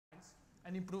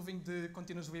and improving the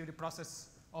continuous delivery process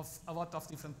of a lot of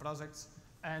different projects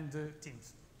and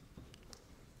teams.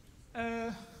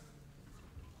 I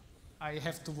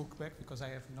have to look back because I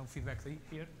have no feedback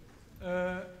here.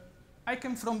 I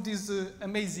come from this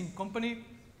amazing company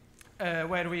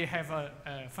where we have a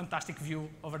fantastic view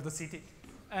over the city.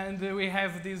 And we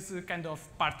have these kind of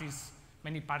parties,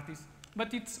 many parties.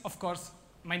 But it's, of course,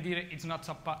 my dear, it's not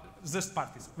just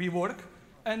parties. We work.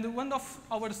 And one of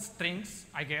our strengths,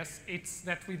 I guess, it's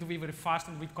that we deliver fast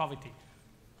and with quality.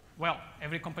 Well,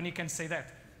 every company can say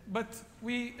that. But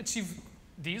we achieve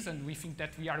this, and we think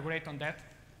that we are great on that,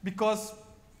 because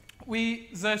we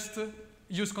just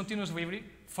use continuous delivery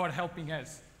for helping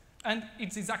us. And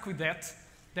it's exactly that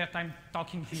I'm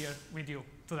talking here with you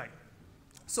today.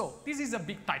 So this is a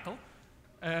big title,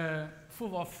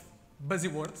 full of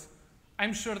buzzwords.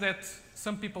 I'm sure that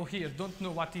some people here don't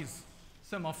know what is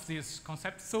some of these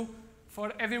concepts. So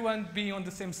for everyone being on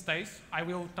the same stage, I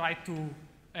will try to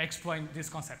explain these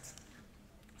concepts.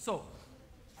 So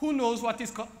who knows what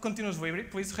is continuous delivery?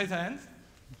 Please raise a hand.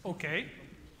 OK,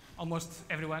 almost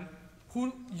everyone.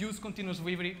 Who uses continuous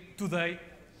delivery today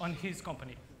on his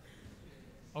company?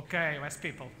 OK, less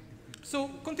people. So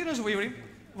continuous delivery,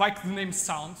 like the name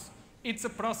sounds, it's a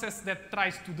process that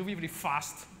tries to deliver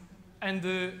fast and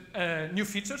new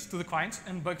features to the clients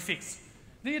and bug fix.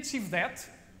 They achieve that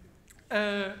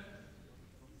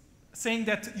saying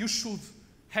that you should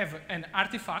have an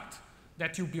artifact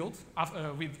that you build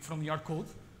from your code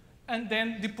and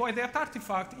then deploy that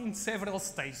artifact in several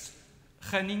stages,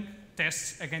 running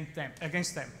tests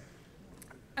against them.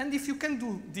 And if you can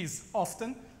do this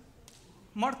often,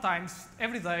 more times,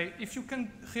 every day, if you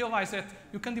can realize that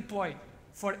you can deploy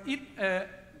for it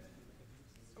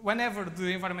whenever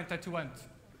the environment that you want,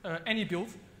 any build,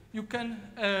 you can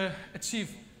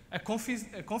achieve a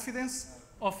confidence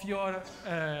of your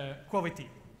quality.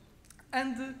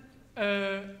 And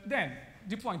then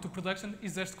deploying to production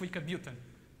is just click a button.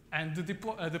 And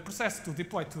the process to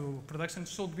deploy to production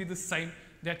should be the same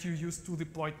that you use to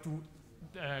deploy to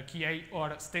QA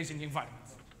or staging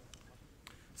environments.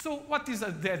 So what is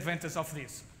the advantage of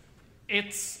this?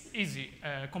 It's easy.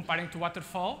 Comparing to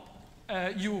waterfall,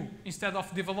 you, instead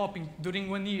of developing during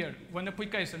 1 year one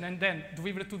application and then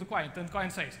deliver it to the client, and the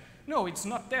client says, no, it's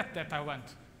not that I want.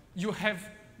 You have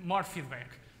more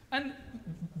feedback. And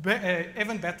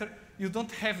even better, you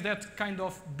don't have that kind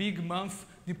of big month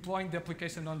deploying the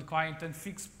application on the client and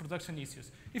fix production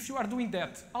issues. If you are doing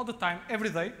that all the time, every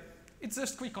day, it's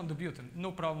just click on the button.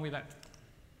 No problem with that.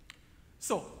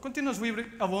 So continuous delivery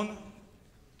alone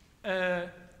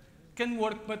can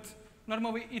work, but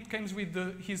normally it comes with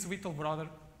his little brother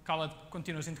called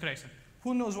continuous integration.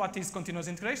 Who knows what is continuous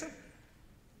integration?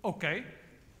 OK.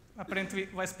 Apparently,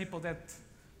 less people that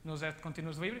knows that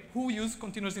continuous delivery. Who use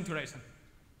continuous integration?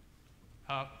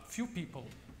 Few people.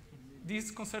 This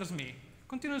concerns me.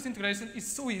 Continuous integration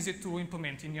is so easy to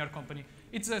implement in your company.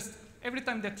 It's just every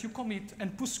time that you commit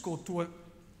and push code to a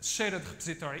shared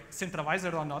repository,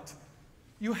 centralized or not,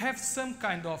 you have some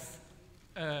kind of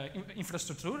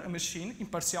infrastructure, a machine in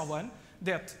partial one,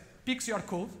 that picks your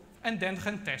code and then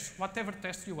run tests, whatever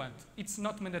test you want. It's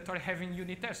not mandatory having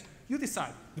unit tests. You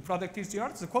decide. The product is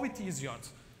yours, the quality is yours.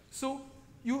 So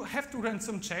you have to run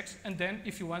some checks, and then,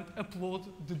 if you want, upload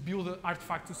the build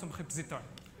artifact to some repository.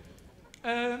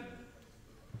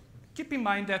 Keep in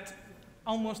mind that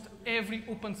almost every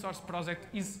open source project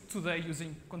is today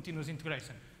using continuous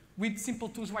integration, with simple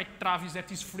tools like Travis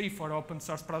that is free for open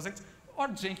source projects, or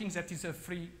Jenkins that is a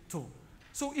free tool.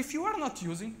 So if you are not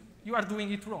using, you are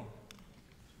doing it wrong.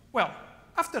 Well,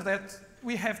 after that,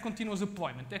 we have continuous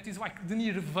deployment. That is like the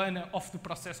nirvana of the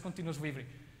process continuous delivery.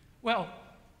 Well,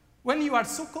 when you are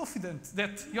so confident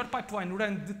that your pipeline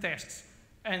runs the tests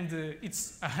and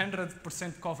it's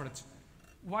 100% coverage,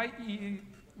 why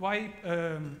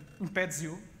impedes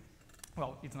you?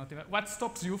 Well, it's not even. What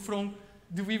stops you from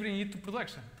delivering it to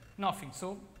production? Nothing.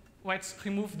 So let's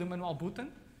remove the manual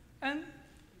button and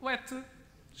let's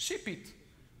ship it.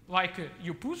 Like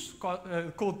you push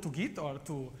code to Git or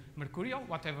to Mercurial,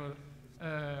 whatever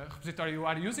repository you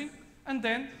are using, and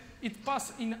then it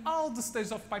passes in all the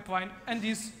stages of pipeline and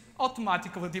is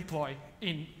automatically deployed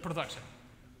in production.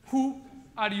 Who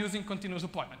are using continuous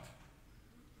deployment?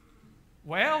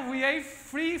 Well, we have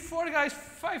 3, 4 guys,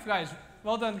 5 guys.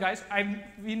 Well done, guys.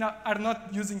 We are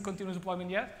not using continuous deployment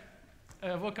yet.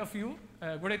 Look of you,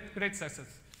 great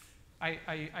success.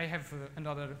 I have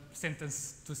another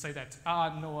sentence to say that.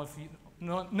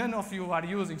 None of you are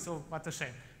using, so what a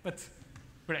shame. But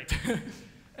great.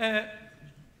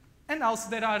 And also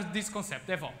there are this concept,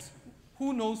 DevOps.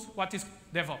 Who knows what is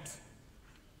DevOps?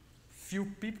 Few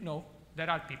people know. there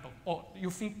are people. Or you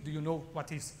think, do you know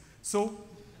what is? So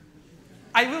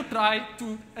I will try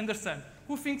to understand.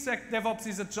 Who thinks that DevOps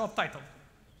is a job title?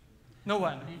 No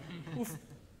one.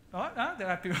 There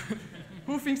are people.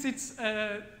 Who thinks it's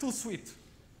a tool suite?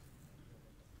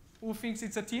 Who thinks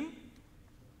it's a team?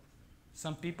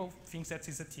 Some people think that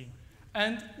it's a team.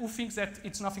 And who thinks that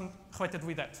it's nothing related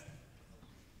with that?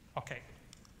 Okay.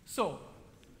 So,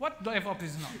 what DevOps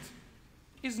is not?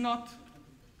 Is not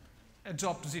a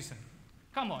job position.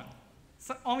 Come on.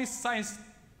 So only since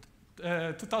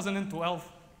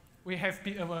 2012, we have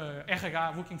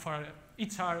RH looking for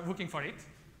HR looking for it.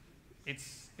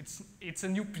 It's a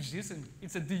new position.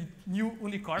 It's a new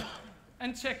unicorn.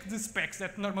 And check the specs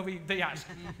that normally they ask.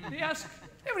 They ask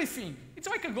everything. It's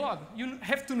like a god. You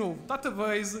have to know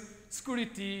database,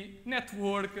 security,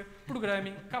 network,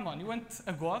 programming. Come on, you want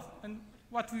a god, and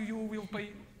what you will pay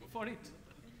for it?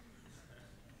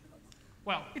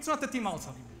 Well, it's not a team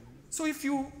also. So if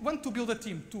you want to build a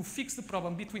team to fix the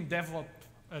problem between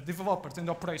developers and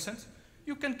operations,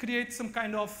 you can create some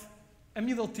kind of a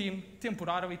middle team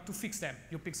temporarily to fix them.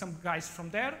 You pick some guys from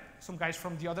there, some guys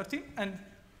from the other team, and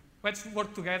let's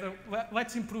work together.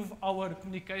 Let's improve our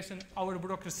communication, our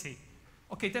bureaucracy.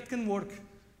 Okay, that can work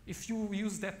if you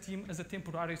use that team as a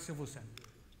temporary solution.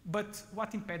 But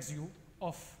what impedes you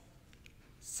of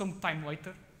some time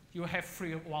later, you have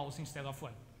 3 walls instead of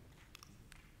 1.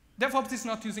 DevOps is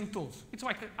not using tools. It's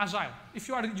like Agile. If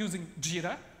you are using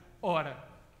Jira or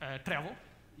Trello,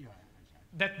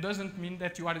 that doesn't mean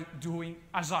that you are doing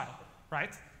Agile,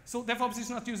 right? So DevOps is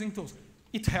not using tools.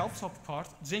 It helps, of course.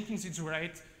 Jenkins is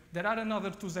great. There are another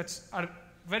tools that are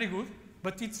very good,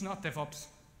 but it's not DevOps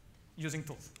using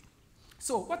tools.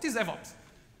 So what is DevOps?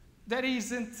 There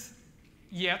isn't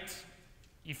yet,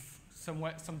 if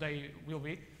someday will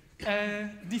be, a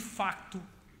de facto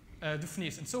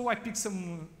definition. So I picked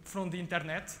some from the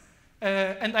internet,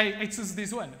 and I choose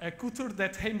this one, a culture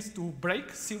that aims to break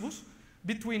silos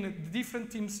between the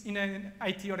different teams in an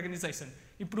IT organization,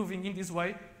 improving in this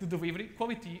way the delivery,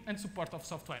 quality, and support of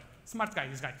software. Smart guy,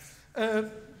 this guy.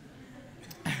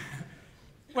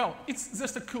 Well, it's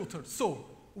just a culture. So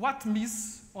what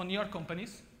miss on your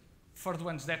companies, for the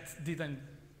ones that didn't,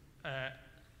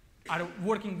 are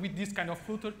working with this kind of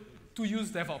culture, to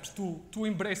use DevOps, to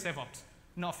embrace DevOps?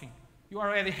 Nothing. You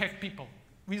already have people.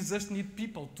 We just need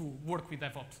people to work with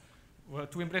DevOps,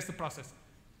 to embrace the process.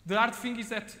 The hard thing is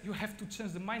that you have to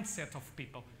change the mindset of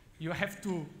people. You have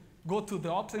to go to the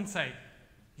ops and say,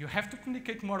 you have to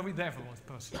communicate more with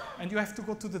developers. And you have to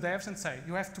go to the devs and say,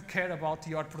 you have to care about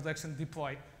your production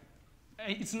deploy.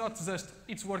 It's not just,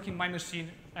 it's working my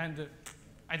machine and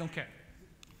I don't care.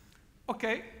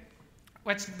 Okay,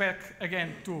 let's get back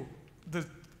again to the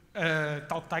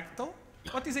talk title.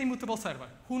 What is a immutable server?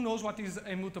 Who knows what is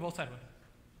a immutable server?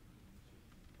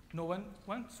 No one?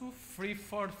 1, 2, 3,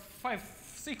 4, 5,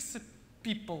 6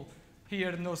 people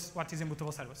here knows what is a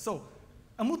mutable server. So,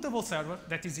 a mutable server,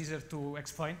 that is easier to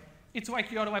explain, it's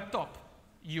like your laptop.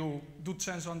 You do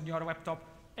change on your laptop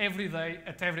every day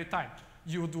at every time.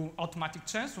 You do automatic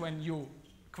change when you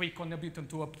click on a button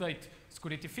to update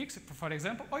security fix, for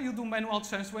example, or you do manual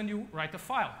change when you write a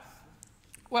file.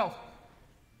 Well,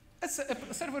 a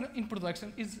server in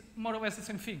production is more or less the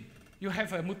same thing. You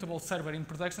have a mutable server in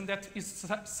production that is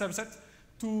subject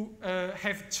to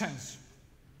have change.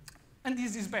 And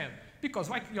this is bad, because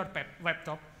like your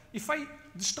laptop, if I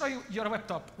destroy your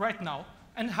laptop right now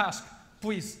and ask,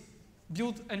 please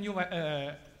build a new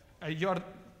your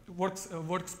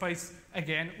workspace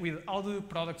again with all the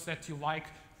products that you like,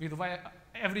 with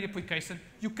every application,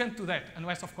 you can't do that,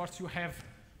 unless, of course, you have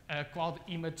a cloud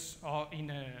image or in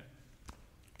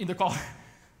the cloud.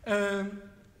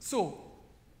 So,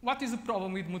 what is the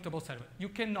problem with mutable server? You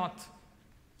cannot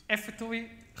effectively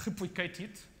replicate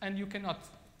it, and you cannot,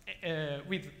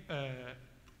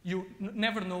 you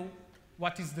never know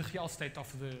what is the real state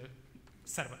of the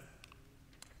server.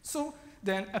 So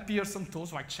then appear some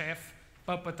tools like Chef,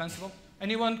 Puppet, Ansible.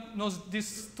 Anyone knows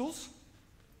these tools?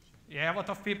 Yeah, a lot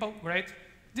of people, great.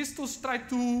 These tools try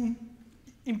to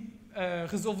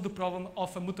resolve the problem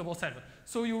of a mutable server.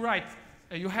 So you write,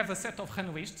 you have a set of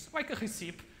run lists, like a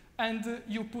recipe, and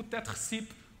you put that recipe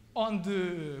on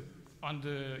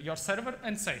your server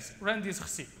and says, run this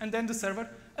recipe. And then the server,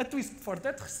 at least for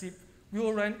that recipe,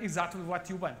 will run exactly what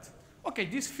you want. Okay,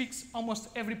 this fixes almost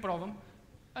every problem,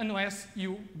 unless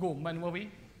you go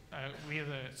manually with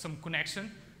some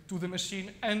connection to the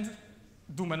machine and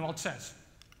do manual change.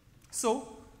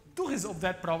 So, to resolve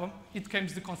that problem, it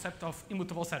comes the concept of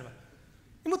immutable server.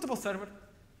 Immutable server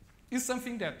is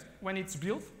something that, when it's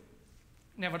built,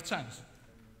 never changes.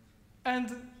 And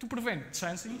to prevent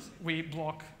changes, we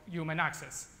block human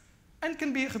access. and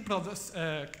can be reproduced,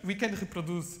 we can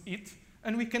reproduce it,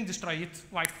 and we can destroy it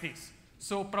like this.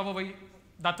 So probably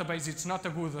database is not a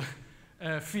good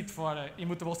fit for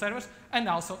immutable servers, and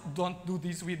also don't do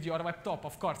this with your laptop,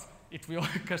 of course. It will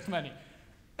cost money.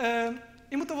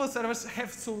 Immutable servers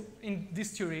have, so in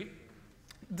this theory,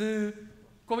 the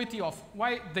quality of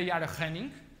why they are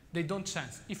running, they don't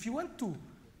change. If you want to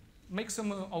make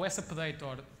some OS update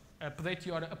or update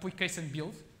your application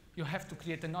build, you have to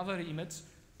create another image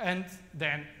and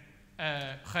then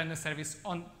run a service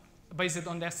based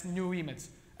on this new image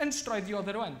and destroy the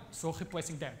other one, so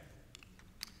replacing them.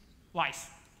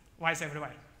 Lies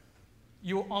everywhere.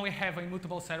 You only have an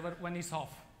immutable server when it's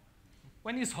off.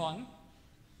 When it's on,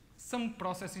 some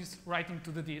process is writing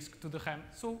to the disk, to the RAM,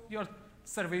 so your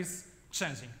server is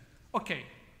changing. Okay,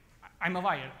 I'm a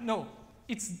liar. No,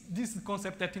 it's this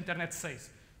concept that internet says.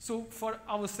 So for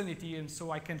our sanity, and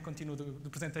so I can continue the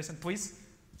presentation, please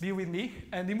be with me.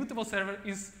 And the immutable server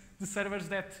is the servers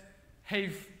that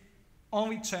have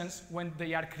only change when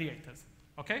they are created.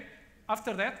 Okay?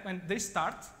 After that, when they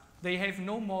start, they have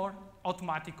no more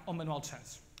automatic or manual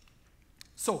change.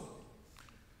 So,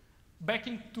 back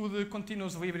into the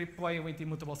continuous delivery play with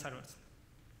immutable servers.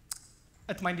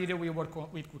 At MindID, we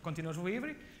work with continuous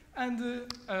delivery,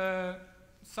 and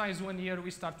since 1 year, we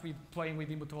start with playing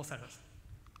with immutable servers.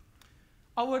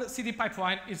 Our CD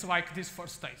pipeline is like this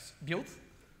first stage: build,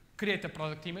 create a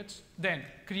product image, then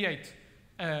create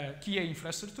a QA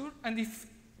infrastructure, and if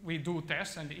we do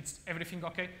tests and it's everything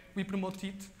okay, we promote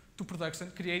it to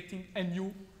production, creating a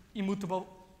new immutable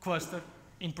cluster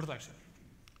in production.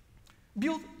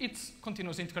 Build, it's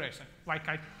continuous integration, like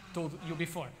I told you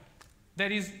before.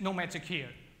 There is no magic here.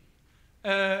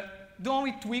 The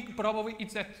only tweak probably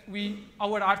is that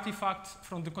our artifact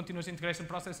from the continuous integration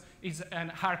process is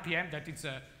an RPM, that is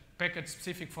a package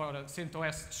specific for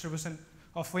CentOS distribution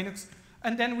of Linux.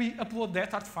 And then we upload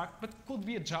that artifact, but it could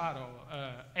be a jar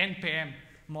or NPM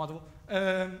model,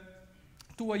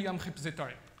 to a YUM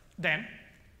repository. Then,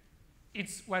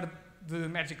 it's where the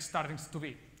magic starts to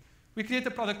be. We create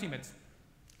a product image.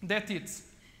 That is,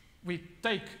 we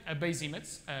take a base image,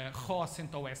 a raw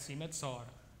CentOS image, or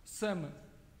some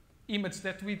image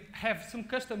that we have some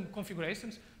custom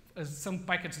configurations, some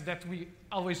packages that we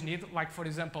always need, like, for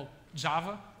example,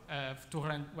 Java to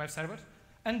run web servers.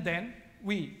 And then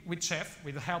we, with Chef,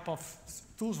 with the help of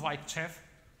tools like Chef,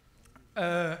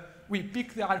 we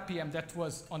pick the RPM that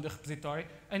was on the repository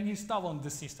and install on the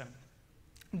system.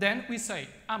 Then we say,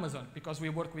 Amazon, because we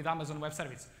work with Amazon Web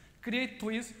Service, create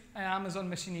please an Amazon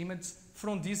machine image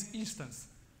from this instance.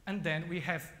 And then we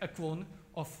have a clone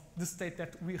of the state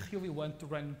that we really want to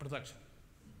run in production.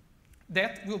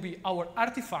 That will be our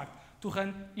artifact to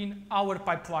run in our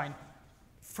pipeline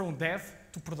from dev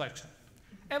to production.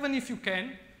 Even if you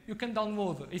can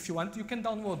download, if you want, you can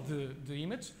download the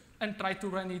image and try to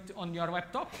run it on your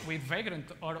laptop with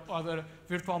Vagrant or other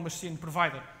virtual machine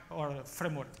provider or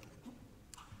framework.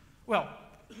 Well,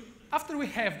 after we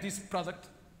have this product,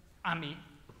 AMI,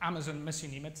 Amazon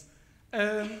Machine Image,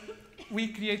 we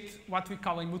create what we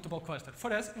call a immutable cluster.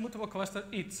 For us, immutable cluster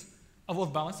is a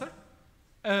load balancer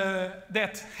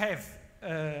that have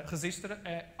registered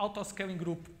an auto-scaling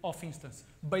group of instances,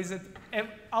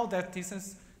 all that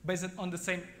instance based on the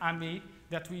same AMI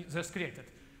that we just created.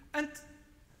 And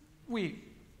we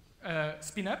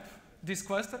spin up this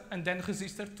cluster and then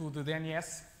register to the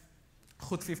DNS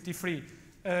Route 53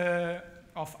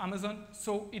 of Amazon,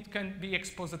 so it can be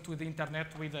exposed to the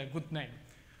internet with a good name.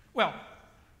 Well,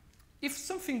 if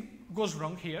something goes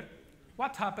wrong here,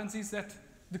 what happens is that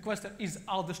the cluster is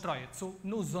all destroyed. So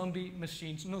no zombie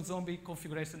machines, no zombie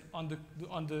configuration on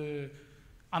the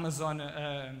Amazon,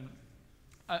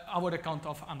 our account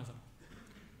of Amazon.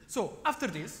 So after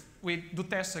this, we do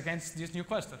tests against this new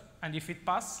cluster. And if it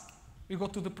passes, we go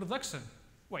to the production.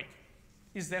 Wait,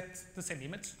 is that the same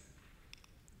image?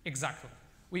 Exactly.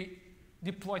 We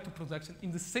deploy to production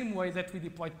in the same way that we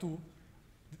deploy to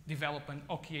development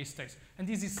or QA stage. And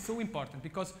this is so important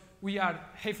because we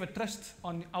have a trust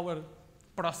on our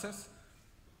process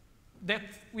that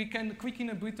we can click in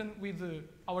a button with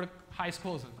our eyes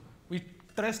closed. We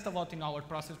trust a lot in our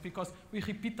process because we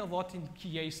repeat a lot in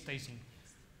QA staging.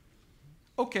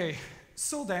 Okay,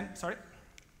 so then,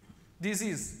 this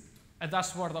is a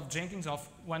dashboard of Jenkins of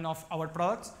one of our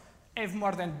products. Have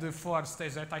more than the 4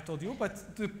 stages that I told you,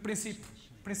 but the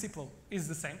principle is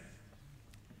the same.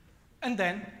 And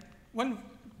then, one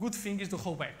good thing is the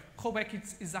rollback. Rollback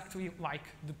is exactly like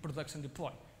the production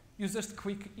deploy. You just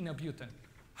click in a button.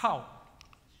 How?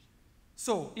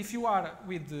 So, if you are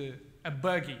with a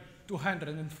buggy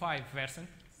 205 version,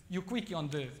 you click on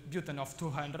the button of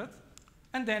 200,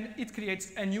 And then it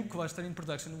creates a new cluster in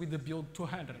production with the build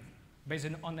 200, based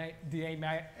on the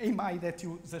AMI that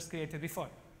you just created before.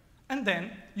 And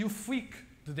then you flick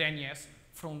the DNS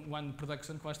from one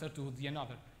production cluster to the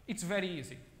another. It's very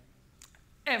easy.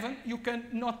 Even you can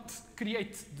not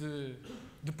create the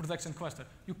production cluster.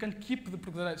 You can keep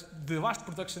the last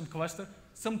production cluster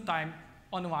sometime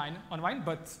online,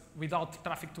 but without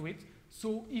traffic to it.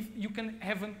 So if you can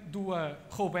even do a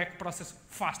rollback process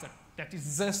faster, that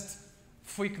is just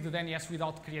flick the DNS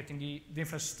without creating the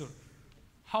infrastructure.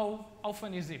 How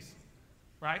fun is this,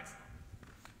 right?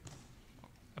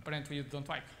 Apparently you don't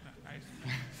like that, right?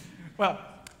 Well,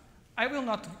 I will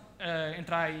not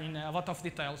enter in a lot of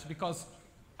details because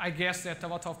I guess that a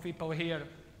lot of people here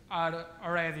are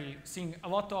already seeing a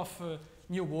lot of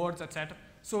new words, etc.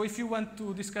 So if you want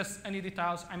to discuss any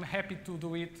details, I'm happy to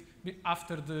do it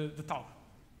after the talk.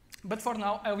 But for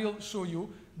now, I will show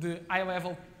you the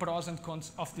high-level pros and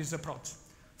cons of this approach.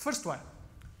 First one,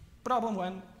 problem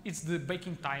one is the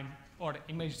baking time or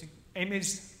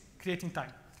image creating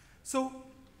time. So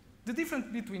the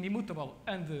difference between immutable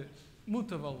and the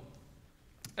mutable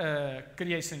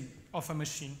creation of a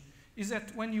machine is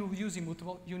that when you use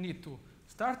immutable, you need to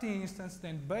start the instance,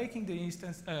 then baking the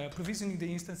instance, provisioning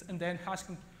the instance, and then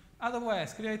asking,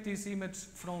 otherwise, create this image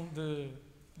from the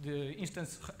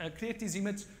instance, create this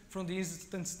image from the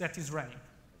instance that is running.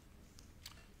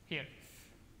 Here.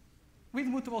 With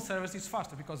mutable servers, it's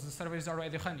faster because the server is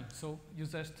already running, so you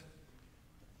just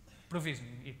provision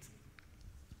it.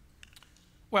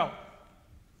 Well,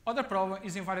 other problem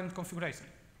is environment configuration.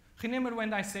 Remember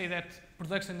when I say that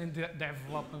production and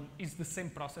development is the same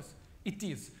process? It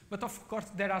is, but of course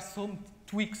there are some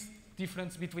tweaks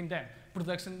difference between them.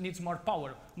 Production needs more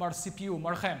power, more CPU,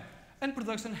 more RAM, and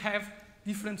production have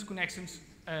different connections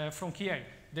from QA.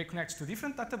 They connect to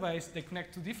different databases, they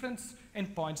connect to different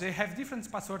endpoints, they have different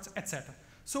passwords, etc.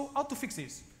 So how to fix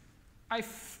this?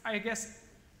 I guess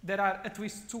there are at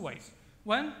least two ways.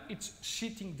 One, it's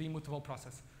cheating the immutable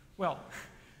process. Well,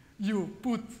 you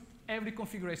put every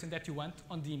configuration that you want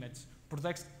on the image,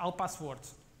 protects all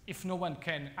passwords. If no one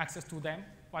can access to them,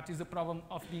 what is the problem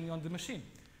of being on the machine?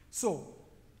 So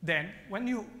then, when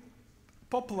you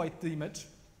populate the image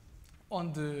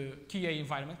on the QA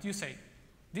environment, you say,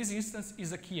 this instance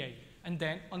is a QA. And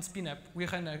then on spin-up, we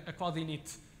run a cloud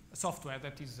init software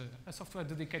that is a software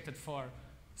dedicated for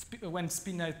when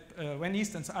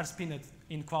instances are spinned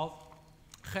in cloud,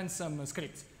 run some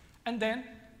scripts. And then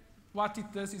what it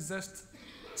does is just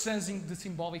changing the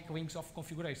symbolic links of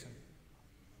configuration.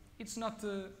 It's not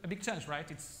a big change, right?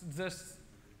 It's just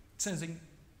changing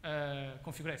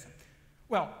configuration.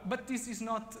 Well, but this is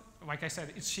not, like I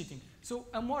said, it's cheating. So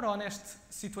a more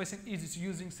honest situation is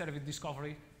using service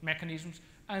discovery mechanisms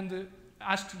and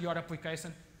ask your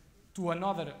application to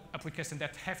another application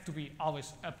that have to be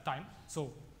always uptime.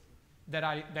 So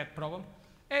that problem.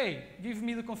 Hey, give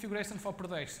me the configuration for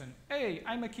production. Hey,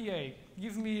 I'm a QA.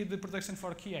 Give me the production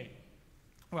for QA.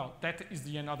 Well, that is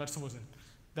the another solution.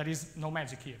 There is no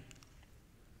magic here.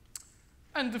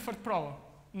 And the third problem,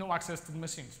 no access to the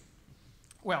machines.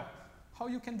 Well, how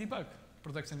you can debug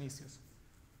production issues?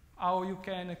 How you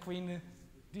can clean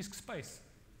disk space?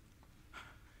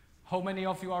 How many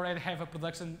of you already have a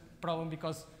production problem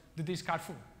because the disks are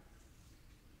full?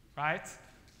 Right?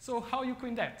 So how you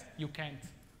clean that? You can't.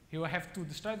 You have to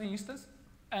destroy the instance,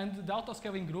 and the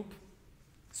auto-scaling group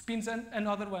spins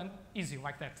another one easy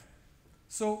like that.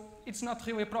 So it's not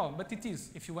really a problem, but it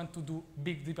is if you want to do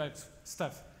big debug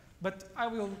stuff. But I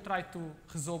will try to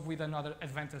resolve with another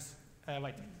advantage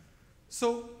later.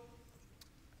 So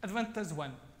advantage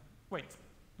one, wait,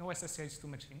 no SSH to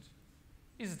machines.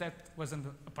 Is that wasn't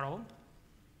a problem?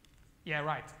 Yeah,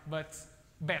 right, but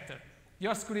better.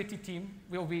 Your security team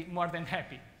will be more than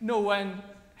happy. No one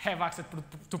have access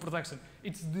to production.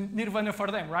 It's the nirvana for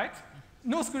them, right?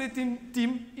 No security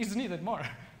team is needed more,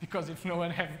 because if no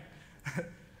one have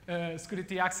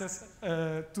security access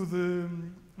to the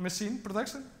machine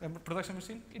production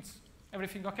machine, it's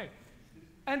everything okay.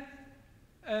 And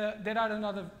there are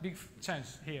another big change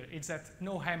here. It's that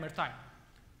no hammer time.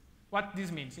 What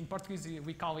this means, in Portuguese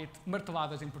we call it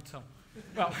marteladas in produção.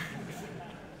 Well,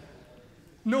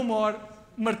 no more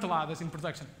marteladas in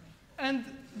production. And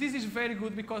this is very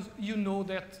good because you know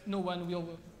that no one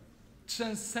will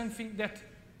change something that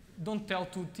don't tell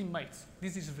to teammates.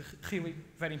 This is really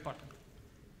very important.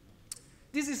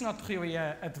 This is not really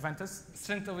an advantage,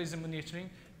 centralism monitoring,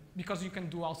 because you can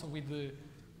do also with the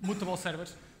mutable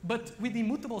servers. But with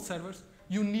immutable servers,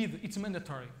 you need, it's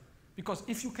mandatory. Because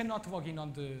if you cannot log in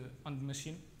on the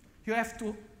machine, you have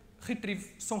to retrieve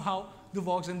somehow the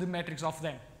logs and the metrics of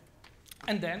them.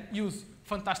 And then use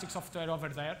fantastic software over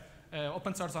there,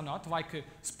 open source or not, like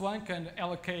Splunk and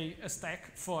LK a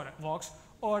stack for logs,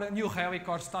 or New Relic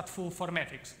or Statful for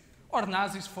metrics, or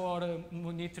Nasis for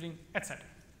monitoring, etc.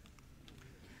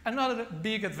 Another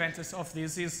big advantage of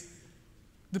this is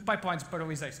the pipeline's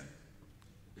parallelization.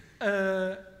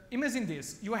 Imagine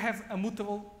this. You have a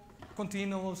mutable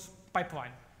continuous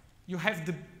pipeline. You have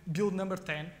the build number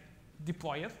 10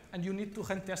 deployed, and you need to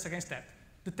run tests against that.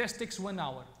 The test takes 1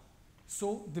 hour.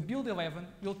 So the build 11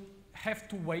 will have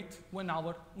to wait 1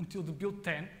 hour until the build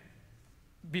 10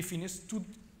 be finished to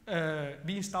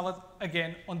be installed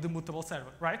again on the mutable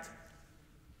server, right?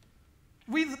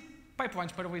 With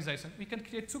pipelines parallelization, we can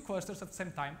create 2 clusters at the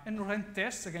same time and run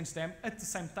tests against them at the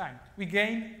same time. We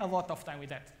gain a lot of time with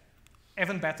that.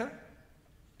 Even better,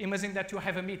 imagine that you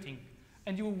have a meeting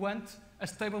and you want a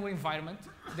stable environment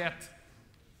that,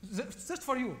 just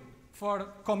for you, for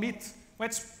commit,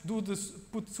 let's do this,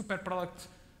 put super product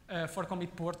for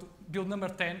commit Porto, build number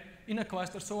 10 in a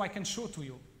cluster so I can show to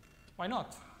you. Why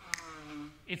not?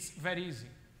 It's very easy.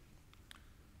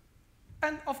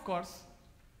 And of course,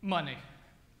 money.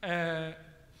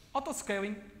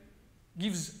 Auto-scaling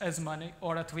gives us money,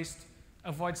 or at least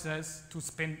avoids us to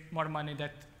spend more money than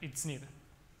it's needed.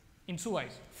 In 2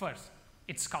 ways. First,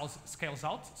 it scales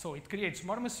out, so it creates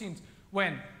more machines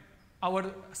when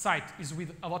our site is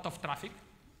with a lot of traffic.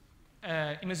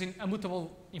 Imagine a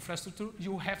mutable infrastructure,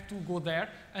 you have to go there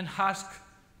and ask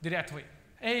directly,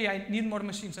 hey, I need more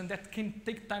machines, and that can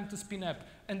take time to spin up,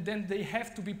 and then they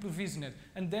have to be provisioned,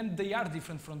 and then they are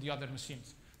different from the other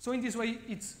machines. So in this way,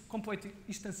 it's completely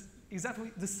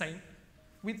exactly the same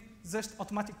with just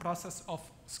automatic process of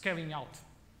scaling out.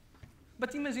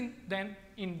 But imagine then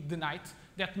in the night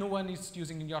that no one is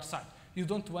using in your site. You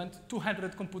don't want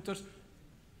 200 computers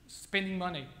spending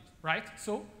money, right?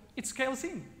 So it scales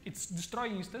in. It's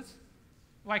destroying instances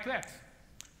like that.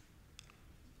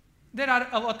 There are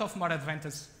a lot of more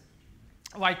advantages,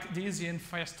 like the easy and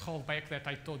fast rollback that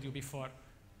I told you before.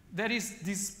 There is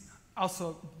this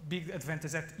also big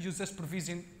advantage that you just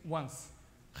provision once.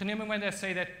 Remember when I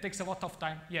say that it takes a lot of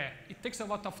time? Yeah, it takes a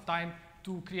lot of time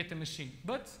to create a machine,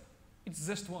 but it's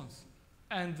just once.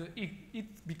 And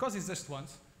because it's just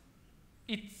once,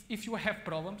 if you have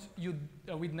problems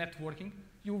with networking,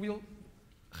 you will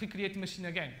recreate the machine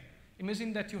again.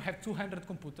 Imagine that you have 200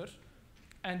 computers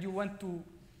and you want to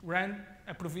run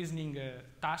a provisioning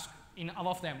task in all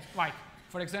of them. Like,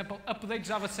 for example, update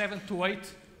Java 7 to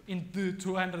 8 in the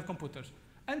 200 computers.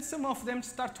 And some of them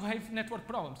start to have network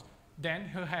problems.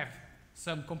 Then you have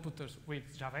some computers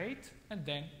with Java 8 and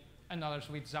then others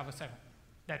with Java 7.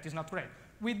 That is not great.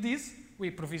 With this, we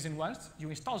provision once, you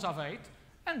install Java 8,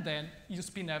 and then you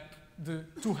spin up the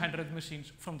 200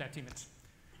 machines from that image.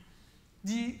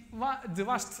 The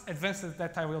last advance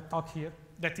that I will talk here,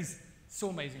 that is so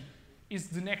amazing, is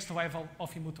the next level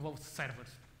of immutable servers.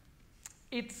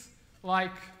 It's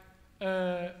like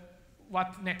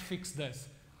what Netflix does.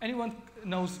 Anyone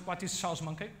knows what is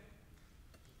SalesMonkey?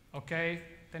 Okay,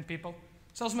 10 people.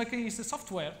 SalesMonkey is a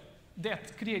software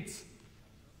that creates,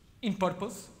 in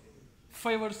purpose,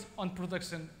 favors on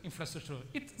production infrastructure.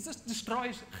 It just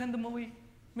destroys randomly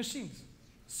machines.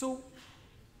 So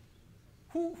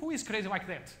who is crazy like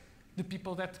that? The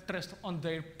people that trust on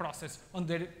their process, on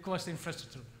their cluster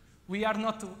infrastructure. We are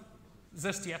not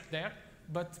just yet there,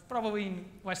 but probably in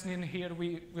less than a year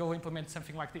we will implement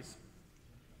something like this.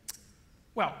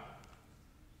 Well,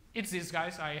 it's this,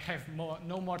 guys. I have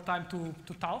no more time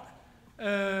to talk.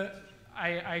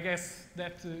 I guess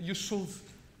that you should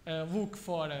look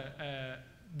for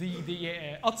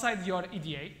outside your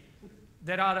EDA.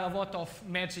 There are a lot of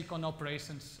magic on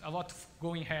operations, a lot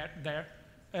going there.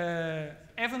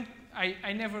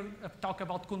 I never talk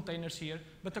about containers here,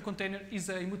 but a container is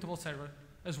an immutable server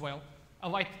as well, a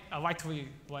lightly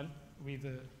one with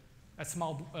a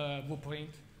small blueprint.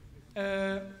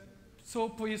 So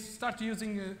please start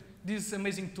using these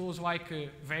amazing tools like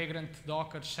Vagrant,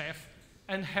 Docker, Chef,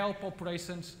 and help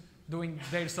operations doing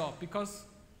their job, because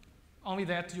only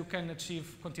that you can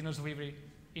achieve continuous delivery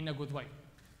in a good way.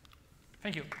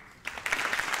 Thank you.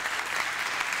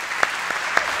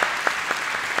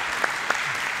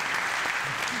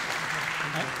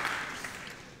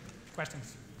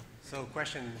 Questions? So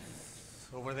questions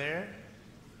over there.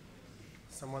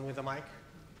 Someone with a mic.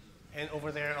 And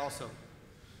over there also.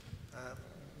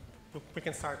 We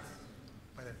can start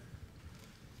by there.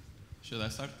 Should I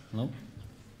start? Hello.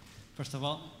 First of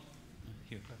all,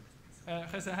 here.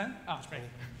 Raise a hand.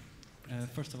 Spreek.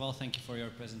 First of all, thank you for your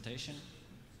presentation.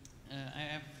 I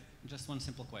have just one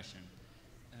simple question.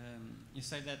 You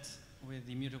say that with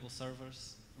immutable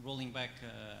servers, rolling back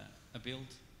a build,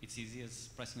 it's easy as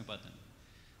pressing a button.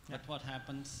 Yeah. But what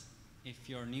happens if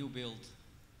your new build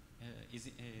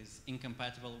is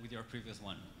incompatible with your previous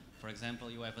one. For example,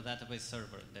 you have a database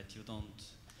server that you don't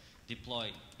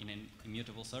deploy in an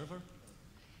immutable server,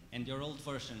 and your old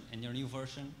version and your new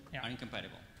version are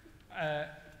incompatible.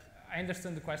 I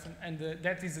understand the question, and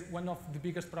that is one of the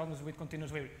biggest problems with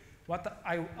continuous delivery. What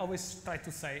I always try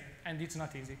to say, and it's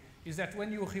not easy, is that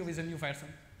when you release a new version,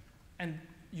 and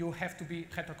you have to be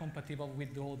retrocompatible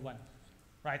with the old one,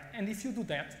 right? And if you do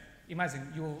that,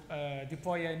 imagine you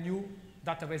deploy a new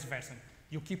database version.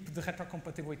 You keep the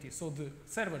retrocompatibility, so the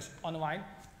servers online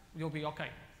will be okay.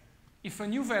 If a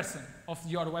new version of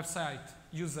your website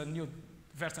uses a new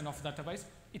version of database,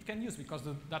 it can use because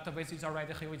the database is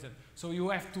already released. So you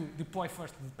have to deploy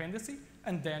first the dependency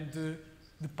and then the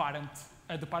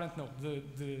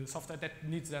software that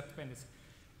needs that dependency.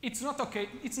 It's not okay.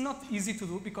 It's not easy to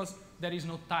do because there is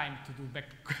no time to do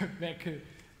back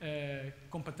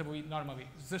compatibility normally.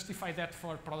 Justify that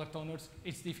for product owners,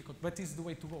 it's difficult, but it's the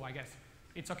way to go, I guess.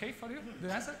 It's okay for you,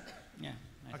 the answer? Yeah.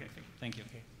 Okay, thank you.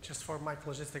 Okay. Just for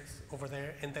micrologistics over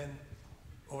there and then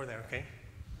over there, okay?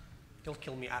 You'll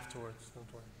kill me afterwards,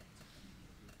 don't worry.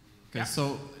 Okay,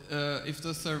 so if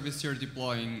the service you're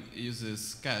deploying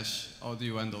uses cache, how do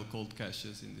you handle cold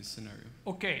caches in this scenario?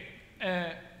 Okay,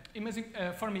 imagine,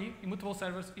 for me, immutable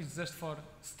servers is just for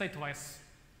stateless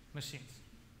machines.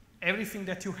 Everything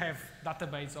that you have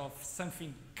database of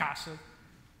something cached,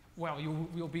 well, you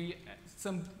will be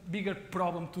some bigger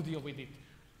problem to deal with it.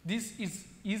 This is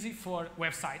easy for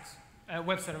websites,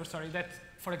 web servers, sorry, that,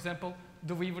 for example,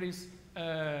 delivers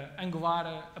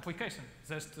Angular application,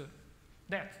 just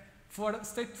that. For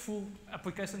stateful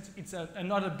applications, it's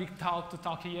another big talk to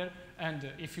talk here, and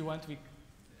if you want,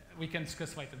 we can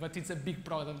discuss later. But it's a big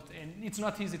problem, and it's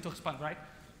not easy to respond, right?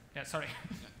 Yeah, sorry.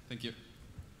 Yeah, thank you.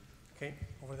 Okay,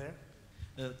 over there.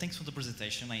 Thanks for the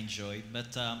presentation, I enjoyed,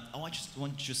 but I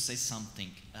want to say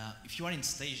something. If you are in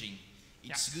staging,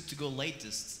 it's good to go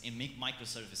latest and make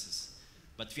microservices.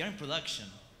 But if you are in production,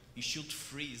 you should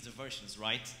freeze the versions,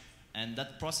 right? And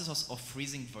that process of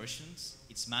freezing versions,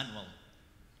 it's manual.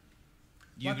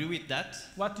 Do you agree with that?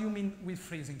 What do you mean with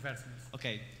freezing versions?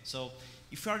 Okay, so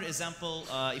if you are, example,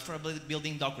 if you are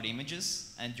building Docker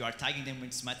images and you are tagging them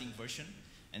with semantic version,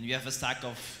 and you have a stack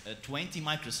of 20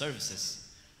 microservices,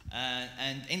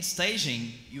 and in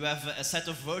staging, you have a set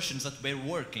of versions that were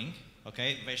working,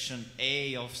 okay? Version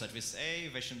A of service A,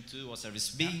 version 2 of service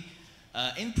B.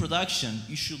 In production,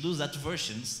 you should lose that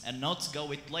versions and not go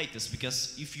with latest,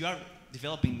 because if you are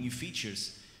developing new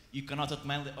features, you cannot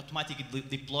automatically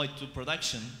deploy to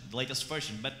production the latest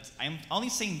version. But I'm only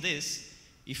saying this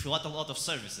if you want a lot of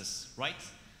services, right?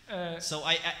 So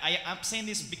I'm saying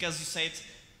this because you said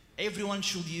everyone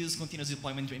should use continuous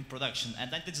deployment in production,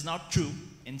 and that is not true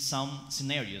in some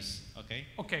scenarios, okay?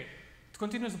 Okay,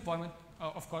 continuous deployment,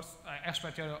 of course, I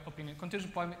respect your opinion. Continuous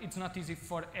deployment, it's not easy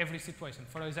for every situation.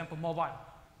 For example, mobile,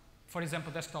 for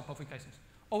example, desktop applications.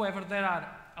 However, there are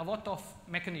a lot of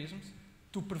mechanisms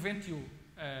to prevent you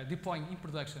deploying in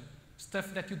production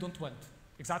stuff that you don't want.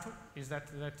 Exactly, is that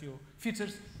you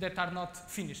features that are not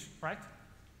finished, right?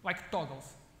 Like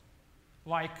toggles,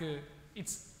 like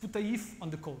it's put a if on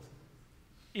the code.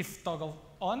 If toggle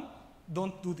on,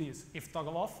 don't do this. If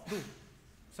toggle off, do.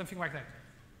 Something like that.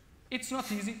 It's not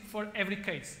easy for every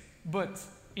case, but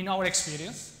in our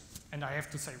experience, and I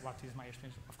have to say what is my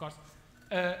experience, of course,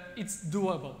 it's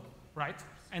doable, right?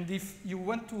 And if you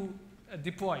want to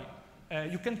deploy,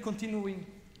 you can continue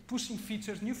pushing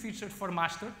features, new features for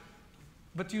master,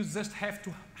 but you just have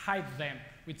to hide them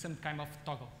with some kind of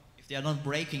toggle. If they are not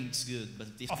breaking, it's good, but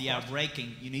if they are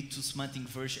breaking, you need to semantic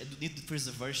version, you need to freeze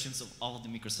the versions of all of the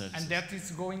microservices. And that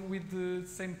is going with the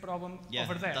same problem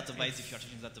over there. Database, if you're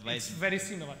changing database. It's very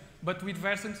similar, but with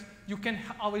versions, you can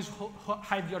always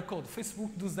hide your code.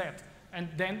 Facebook does that, and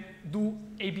then do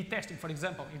A/B testing, for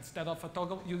example. Instead of a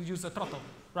toggle, you use a throttle,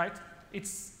 right?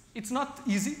 It's not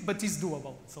easy, but it's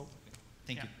doable. So,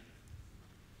 thank you.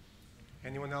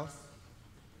 Anyone else?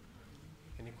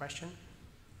 Any question?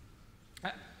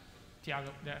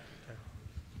 Tiago, there.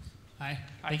 Hi,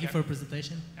 thank you for your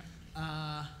presentation.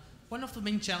 Yeah. One of the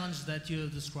main challenges that you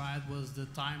described was the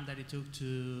time that it took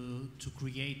to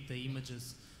create the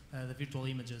images, the virtual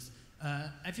images.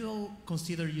 Have you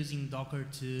considered using Docker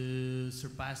to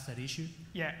surpass that issue?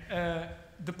 Yeah,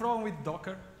 the problem with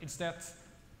Docker is that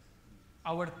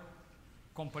our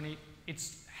company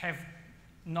have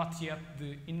not yet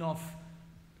the enough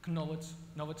knowledge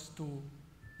to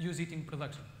use it in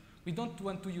production. We don't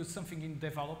want to use something in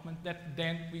development that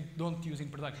then we don't use in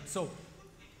production. So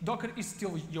Docker is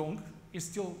still young, is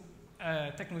still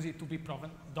technology to be proven.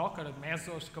 Docker,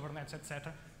 Mesos, Kubernetes,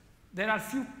 etc. there are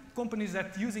few companies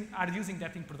that are using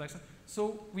that in production.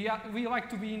 So we like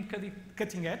to be in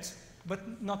cutting edge,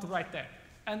 but not right there.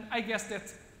 And I guess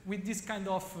that with this kind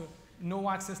of no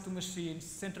access to machines,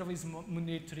 centralized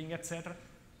monitoring, etc.,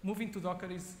 moving to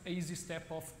Docker is an easy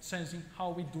step of changing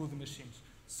how we do the machines.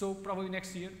 So probably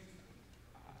next year,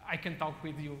 I can talk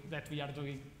with you that we are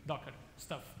doing Docker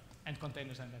stuff and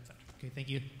containers and etc. Okay, thank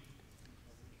you.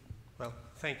 Well,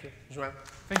 thank you, João.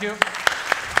 Thank you.